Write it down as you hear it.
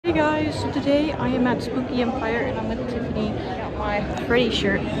Hey guys, so today I am at Spooky Empire and I'm with Tiffany, my Freddy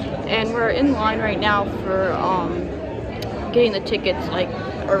shirt, and we're in line right now for getting the tickets, like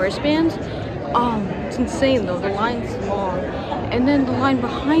our wristbands. It's insane though, the line's long. And then the line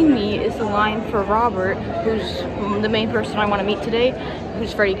behind me is the line for Robert, who's the main person I want to meet today,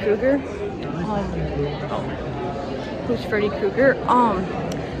 who's Freddy Krueger.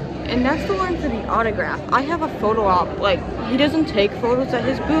 And that's the line for the autograph. I have a photo op, like, he doesn't take photos at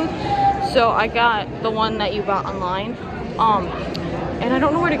his booth, so I got the one that you got online. And I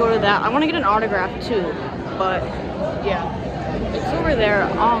don't know where to go to that. I want to get an autograph too, but yeah, it's over there.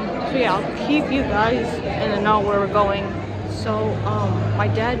 So yeah, I'll keep you guys in the know where we're going. So, my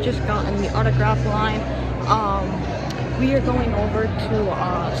dad just got in the autograph line. We are going over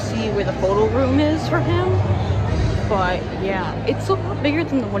to see where the photo room is for him. But yeah, it's a lot bigger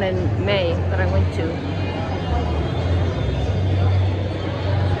than the one in May that I went to.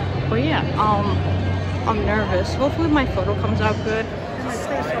 But yeah, I'm nervous. Hopefully my photo comes out good.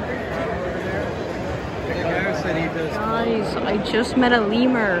 Guys, I just met a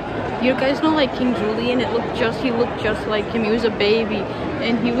lemur. You guys know, like, King Julian? He looked just like him. He was a baby,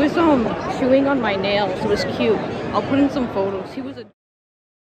 and he was chewing on my nails. It was cute. I'll put in some photos. He was a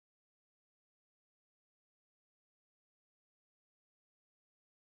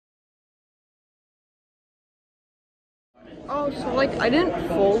Oh, so like, I didn't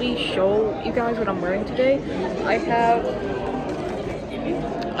fully show you guys what I'm wearing today. I have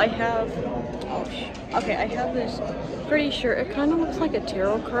this pretty shirt. It kind of looks like a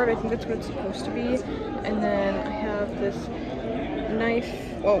tarot card. I think that's what it's supposed to be. And then I have this knife.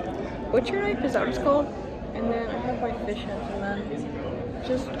 Oh, butcher knife, is that what it's called? And then I have my fish hands, and then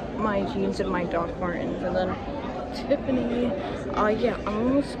just my jeans and my Doc Martens, and then Tiffany. Yeah, I'm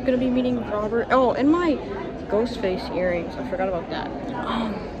almost gonna be meeting Robert. Oh, and my Ghostface earrings. I forgot about that.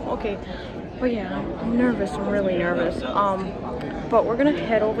 Okay. But yeah, I'm nervous. I'm really nervous. But we're gonna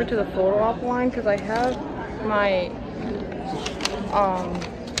head over to the photo op line because I have my well,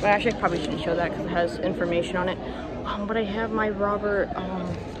 actually I probably shouldn't show that because it has information on it. But I have my Robert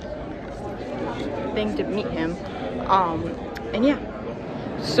thing to meet him. And yeah.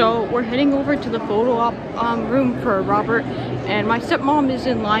 So we're heading over to the photo op room for Robert, and my stepmom is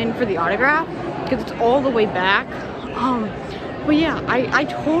in line for the autograph because it's all the way back. But yeah, I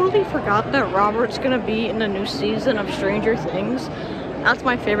totally forgot that Robert's gonna be in the new season of Stranger Things. That's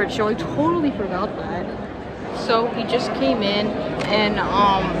my favorite show. I totally forgot that. So he just came in, and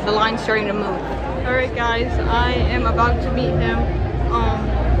the line's starting to move. All right, guys, I am about to meet him.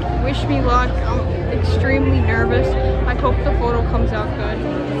 Wish me luck. I'm extremely nervous. I hope the photo comes out good.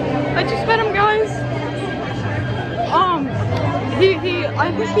 I just met him, guys.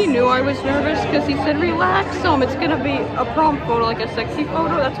 I think he knew I was nervous because he said relax, it's gonna be a prom photo, like a sexy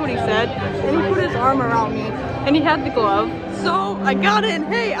photo. That's what he said. And he put his arm around me, and he had the glove. So I got it.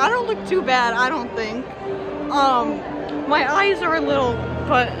 Hey, I don't look too bad, I don't think. My eyes are a little,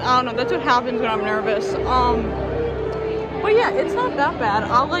 but I don't know. That's what happens when I'm nervous. But yeah, it's not that bad.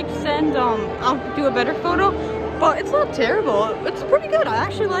 I'll like send, I'll do a better photo, but it's not terrible. It's pretty good. I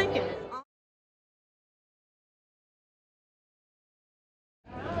actually like it.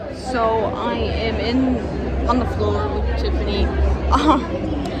 So I am on the floor with Tiffany,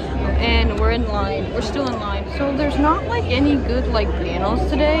 and we're in line. We're still in line. So there's not like any good like panels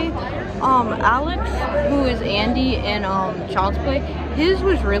today. Alex, who is Andy in Child's Play, his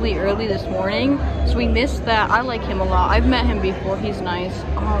was really early this morning, so we missed that. I like him a lot. I've met him before. He's nice.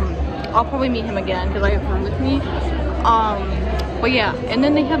 I'll probably meet him again because I have her with me. But yeah, and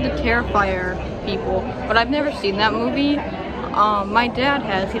then they have the Terrifier people, but I've never seen that movie. My dad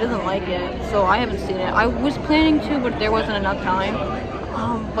has. He doesn't like it, so I haven't seen it. I was planning to, but there wasn't enough time.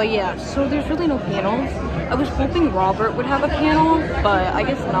 But yeah, so there's really no panels. I was hoping Robert would have a panel, but I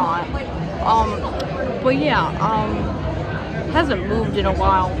guess not. But yeah, hasn't moved in a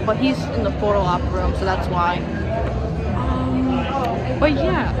while, but he's in the photo op room, so that's why. But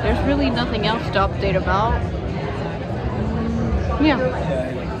yeah, there's really nothing else to update about. Yeah.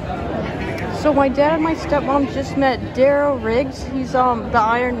 So my dad and my stepmom just met Daryl Riggs. He's the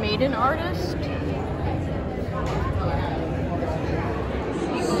Iron Maiden artist.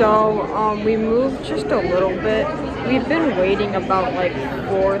 So we moved just a little bit. We've been waiting about like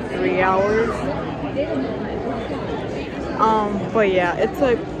 3 hours. But yeah, it's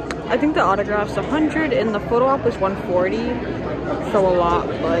like, I think the autograph's 100 and the photo op was 140. So a lot,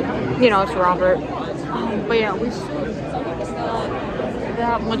 but you know, it's Robert. But yeah, we still got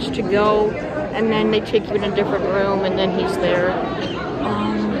that much to go. And then they take you in a different room, and then he's there.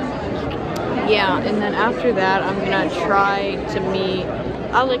 Yeah, and then after that, I'm gonna try to meet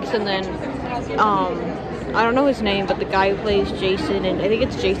Alex, and then I don't know his name, but the guy who plays Jason, and I think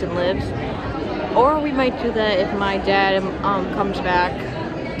it's Jason Lives. Or we might do that if my dad comes back.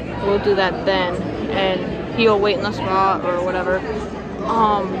 We'll do that then, and he'll wait in the spot or whatever.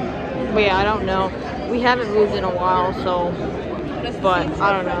 But yeah, I don't know. We haven't moved in a while, so, but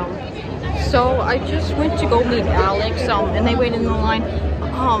I don't know. So I just went to go meet Alex, and they waited in the line.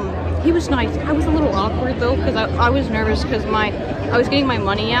 He was nice. I was a little awkward though, because I was nervous because I was getting my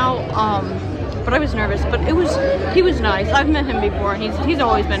money out. But I was nervous. But he was nice. I've met him before, and he's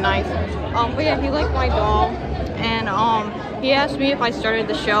always been nice. But yeah, he liked my doll, and he asked me if I started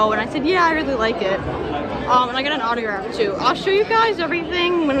the show, and I said yeah, I really like it. And I got an autograph too. I'll show you guys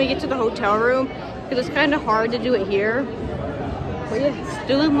everything when we get to the hotel room, because it's kind of hard to do it here. But yeah,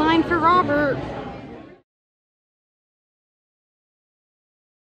 still in line for Robert.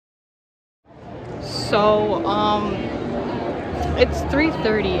 So, it's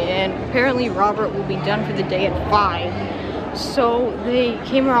 3:30, and apparently Robert will be done for the day at 5. So they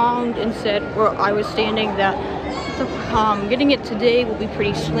came around and said, where I was standing, that getting it today will be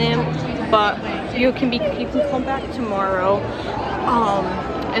pretty slim, but you can come back tomorrow,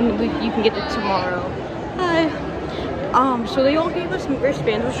 and you can get it tomorrow. Hi. So they all gave us some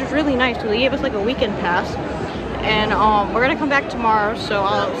wristbands, which was really nice. So they gave us like a weekend pass. And we're gonna come back tomorrow, so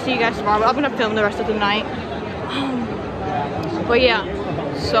I'll see you guys tomorrow. But I'm gonna film the rest of the night. But yeah,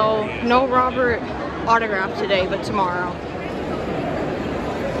 so no Robert autograph today, but tomorrow.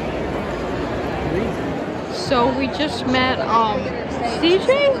 So we just met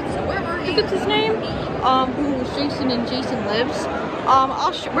CJ, I think it's his name, who was Jason and Jason Lives.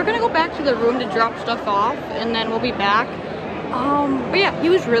 We're gonna go back to the room to drop stuff off, and then we'll be back. But yeah, he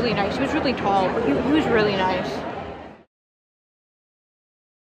was really nice. He was really tall, but he was really nice.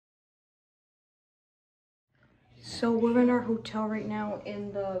 So we're in our hotel right now,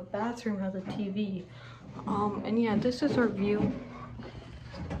 and the bathroom has a TV. And yeah, this is our view.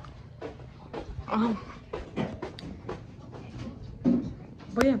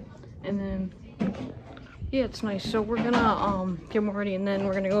 But yeah, and then yeah, it's nice. So we're gonna get more ready, and then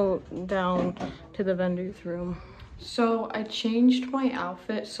we're gonna go down to the vendor's room. So I changed my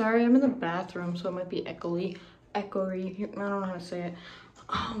outfit. Sorry, I'm in the bathroom, so it might be echoey. I don't know how to say it.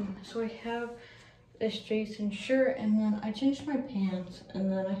 So I have this Jason shirt, and then I changed my pants,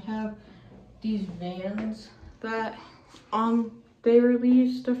 and then I have these Vans that they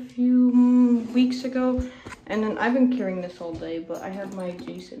released a few weeks ago, and then I've been carrying this all day, but I have my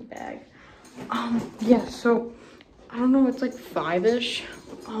Jason bag. Yeah, so I don't know, it's like 5-ish,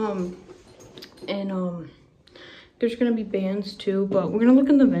 and there's gonna be bands too, but we're gonna look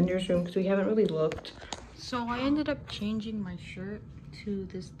in the vendor's room because we haven't really looked. So I ended up changing my shirt to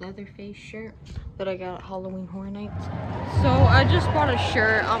this Leatherface shirt that I got at Halloween Horror Nights. So I just bought a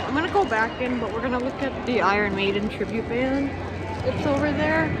shirt. I'm gonna go back in, but we're gonna look at the Iron Maiden tribute band. It's over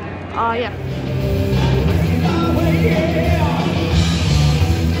there. Yeah.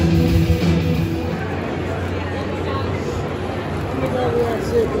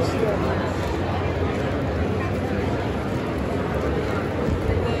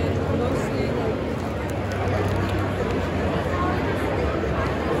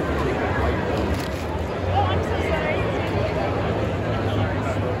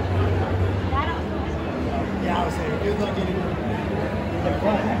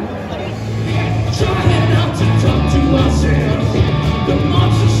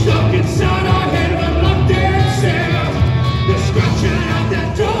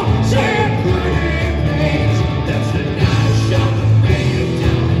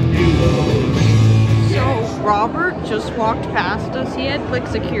 Robert just walked past us. He had like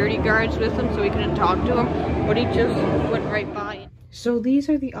security guards with him, so we couldn't talk to him, but he just went right by. So these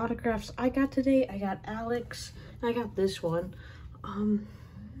are the autographs I got today. I got Alex, I got this one, and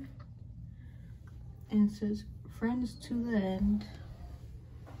it says friends to the end.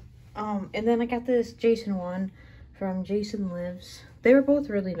 And then I got this Jason one from Jason Lives. They were both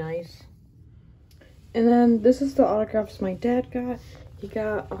really nice. And then this is the autographs my dad got. He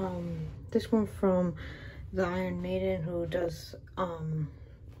got this one from the Iron Maiden, who does who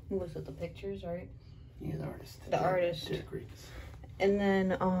was it, the pictures, right? Yeah, the artist. The artist. Dick Reeves. And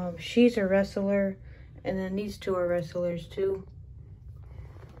then she's a wrestler, and then these two are wrestlers too.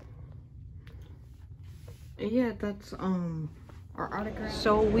 And yeah, that's our autograph.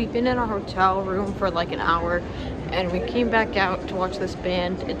 So we've been in our hotel room for like an hour, and we came back out to watch this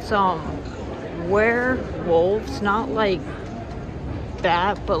band. It's Werewolves, not like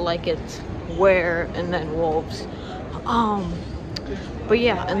that, but like it's Were and then Wolves. But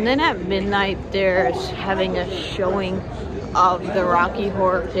yeah, and then at midnight there's having a showing of the Rocky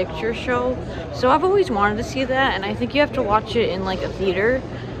Horror Picture Show. So I've always wanted to see that, and I think you have to watch it in like a theater.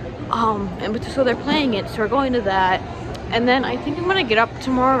 And so they're playing it, so we're going to that. And then I think I'm gonna get up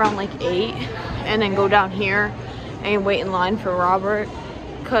tomorrow around like 8 and then go down here and wait in line for Robert,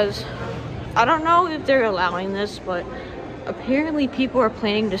 because I don't know if they're allowing this, but apparently people are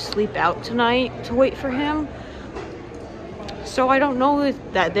planning to sleep out tonight to wait for him. So I don't know if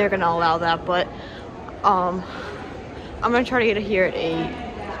that they're gonna allow that, but I'm gonna try to get here at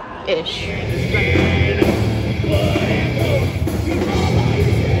 8-ish.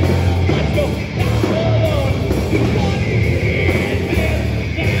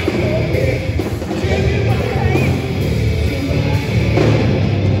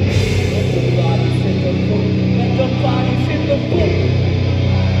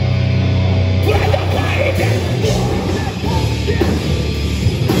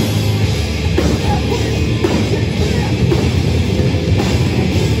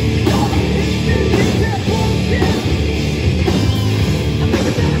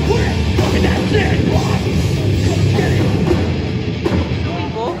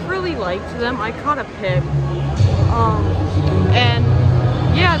 Them. I caught a pig. And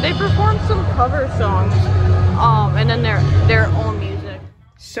yeah, they performed some cover songs. And then their own music.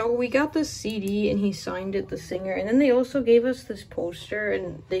 So we got the CD and he signed it, the singer, and then they also gave us this poster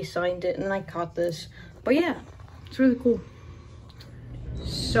and they signed it, and then I caught this. But yeah, it's really cool.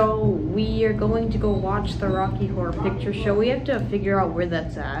 So we are going to go watch the Rocky Horror Picture Show. We have to figure out where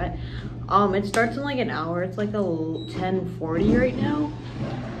that's at. It starts in like an hour. It's like a 10:40 right now.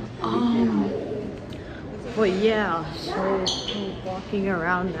 But yeah, so we're walking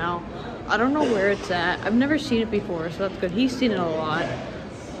around now. I don't know where it's at. I've never seen it before, so that's good. He's seen it a lot.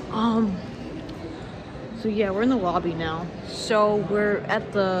 So yeah, we're in the lobby now. So we're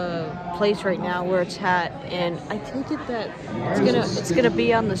at the place right now where it's at, and I take it that it's gonna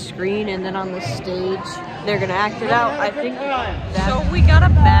be on the screen, and then on the stage they're gonna act it out. I think that. So we got a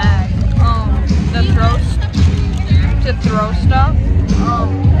bag, to throw stuff.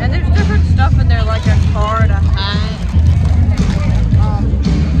 And there's different stuff in there, like a card, a hat.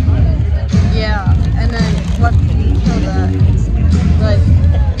 Yeah, and then what? So that, like,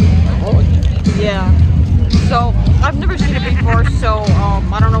 yeah. So I've never seen it before, so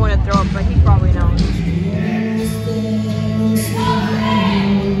I don't know when to throw it, but he probably knows.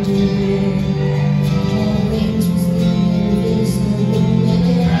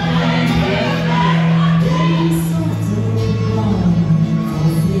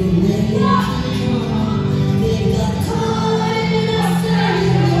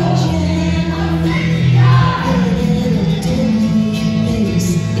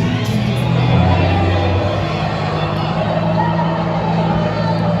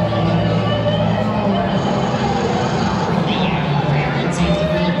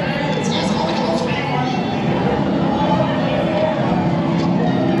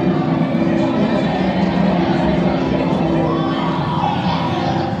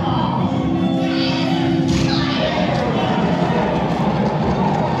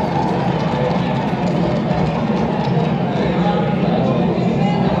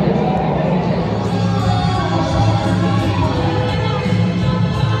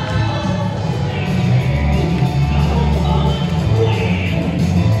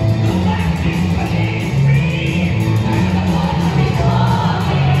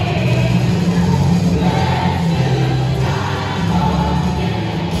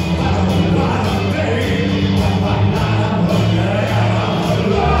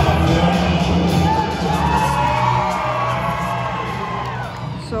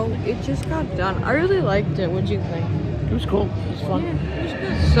 It just got done. I really liked it. What'd you think? It was cool. It was fun. Yeah, it was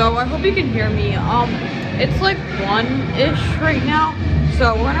good. So I hope you can hear me. It's like 1-ish right now.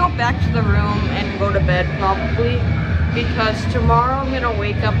 So we're gonna go back to the room and go to bed probably, because tomorrow I'm gonna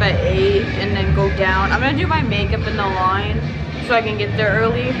wake up at 8 and then go down. I'm gonna do my makeup in the line so I can get there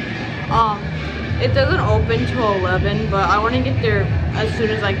early. It doesn't open till 11, but I want to get there as soon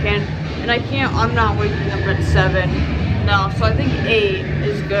as I can. And I'm not waking up at 7 now, so I think 8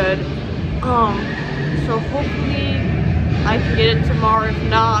 is good. So hopefully I can get it tomorrow. If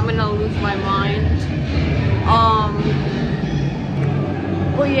not, I'm gonna lose my mind.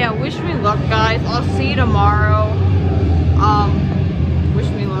 But yeah, wish me luck, guys. I'll see you tomorrow. Wish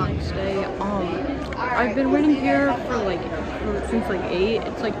me luck. Next day. I've been waiting here since like 8.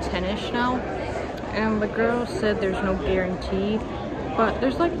 It's like 10-ish now. And the girl said there's no guarantee, but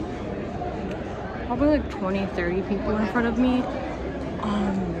there's like probably like 20-30 people in front of me.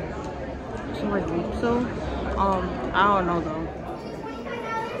 So I hope so. I don't know though.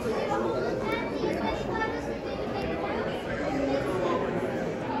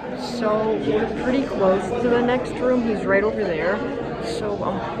 So we're pretty close to the next room. He's right over there. So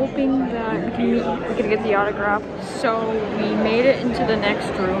I'm hoping that we can get the autograph. So we made it into the next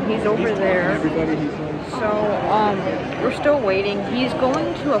room. He's over there. So we're still waiting. He's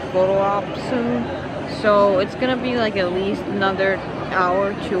going to a photo op soon. So it's gonna be like at least another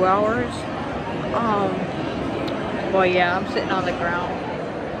hour, 2 hours. Well, yeah, I'm sitting on the ground.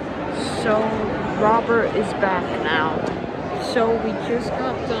 So Robert is back now. So we just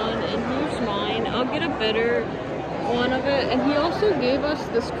got done, and here's mine. I'll get a better one of it. And he also gave us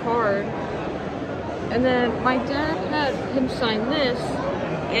this card. And then my dad had him sign this,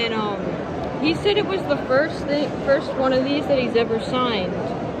 and he said it was the first one of these that he's ever signed.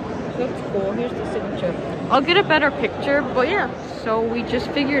 So that's cool. Here's the signature. I'll get a better picture, but yeah. So we just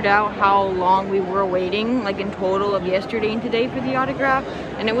figured out how long we were waiting, like in total of yesterday and today for the autograph,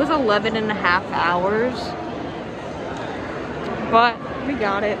 and it was 11.5 hours. But we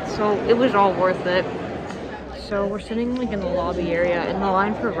got it, so it was all worth it. So we're sitting like in the lobby area, and the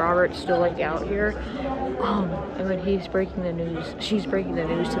line for Robert's still like out here. And when he's breaking the news, she's breaking the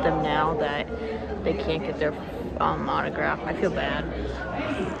news to them now that they can't get their autograph. I feel bad.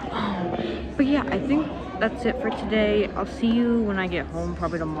 But yeah, I think that's it for today. I'll see you when I get home,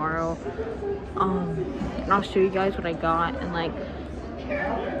 probably tomorrow. And I'll show you guys what I got, and like,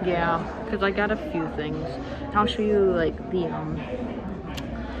 yeah, because I got a few things. I'll show you like the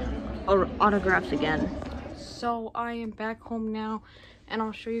autographs again. So I am back home now, and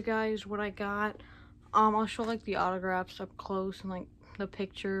I'll show you guys what I got. I'll show like the autographs up close and like the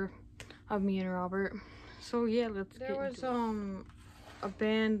picture of me and Robert. So yeah, let's get into it. There was a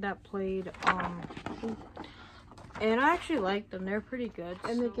band that played and I actually liked them. They're pretty good.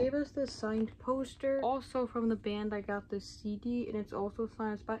 And they gave us this signed poster. Also from the band, I got this CD, and it's also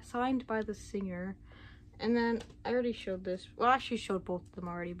signed by the singer. And then I already showed this. Well, I actually showed both of them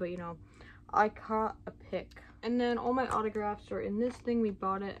already, but you know, I caught a pic. And then all my autographs are in this thing. We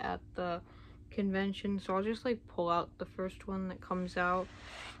bought it at the convention, so I'll just like pull out the first one that comes out.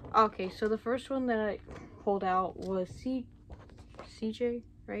 Okay, so the first one that I pulled out was CJ,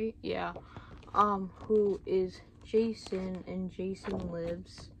 right? Yeah. Who is Jason, and Jason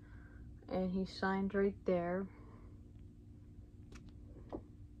Lives, and he's signed right there.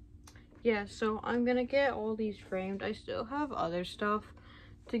 Yeah, so I'm gonna get all these framed. I still have other stuff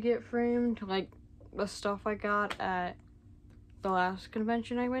to get framed, like the stuff I got at the last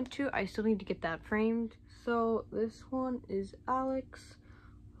convention I went to. I still need to get that framed. So this one is Alex,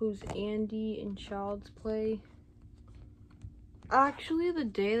 who's Andy in Child's Play. Actually, the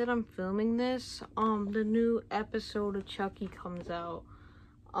day that I'm filming this, the new episode of Chucky comes out.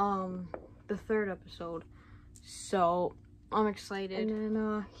 The 3rd episode. So I'm excited. And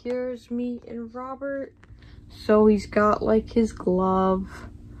then here's me and Robert. So he's got like his glove,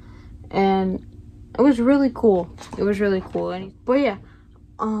 and it was really cool. It was really cool. But yeah,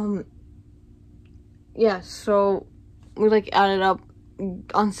 yeah, so we like added up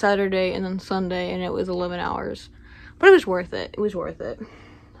on Saturday and then Sunday, and it was 11 hours. But it was worth it. It was worth it.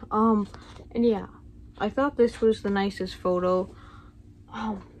 And yeah, I thought this was the nicest photo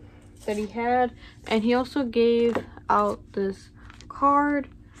that he had. And he also gave out this card,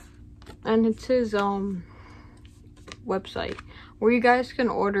 and it's his website where you guys can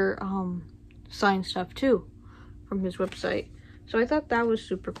order signed stuff too from his website. So I thought that was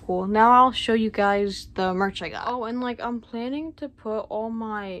super cool. Now I'll show you guys the merch I got. Oh, and like I'm planning to put all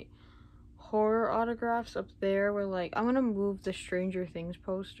my horror autographs up there, where like I'm gonna move the Stranger Things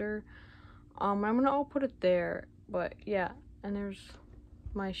poster. I'm gonna all put it there. But yeah, and there's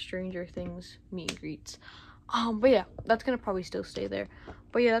my Stranger Things meet and greets. But yeah, that's gonna probably still stay there.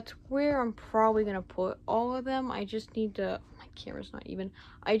 But yeah, that's where I'm probably gonna put all of them. I just need to, my camera's not even,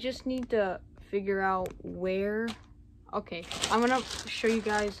 I just need to figure out where. Okay, I'm gonna show you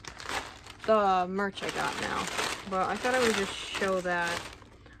guys the merch I got now, but I thought I would just show that.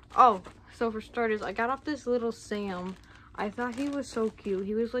 Oh, so for starters, I got off this little Sam. I thought he was so cute.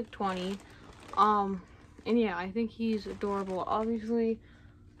 He was like 20. And yeah, I think he's adorable. Obviously,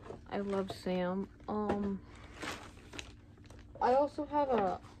 I love Sam. I also have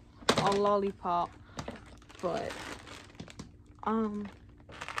a lollipop, but I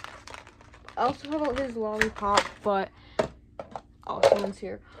also have his lollipop, but oh, someone's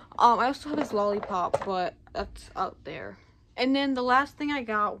here. I also have his lollipop, but that's out there. And then the last thing I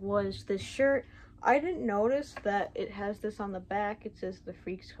got was this shirt. I didn't notice that it has this on the back. It says the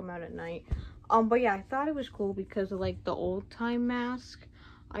freaks come out at night. But yeah, I thought it was cool because of like the old time mask.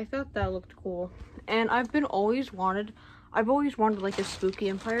 I thought that looked cool. And I've always wanted like a Spooky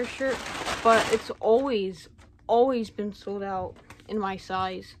Empire shirt, but it's always been sold out in my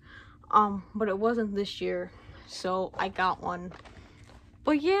size. but it wasn't this year, so I got one.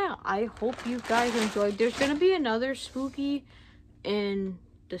 But yeah, I hope you guys enjoyed. There's gonna be another spooky in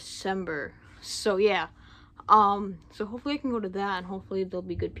December, so yeah. So hopefully I can go to that, and hopefully there'll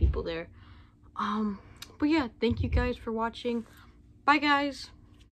be good people there. But yeah, thank you guys for watching. Bye guys.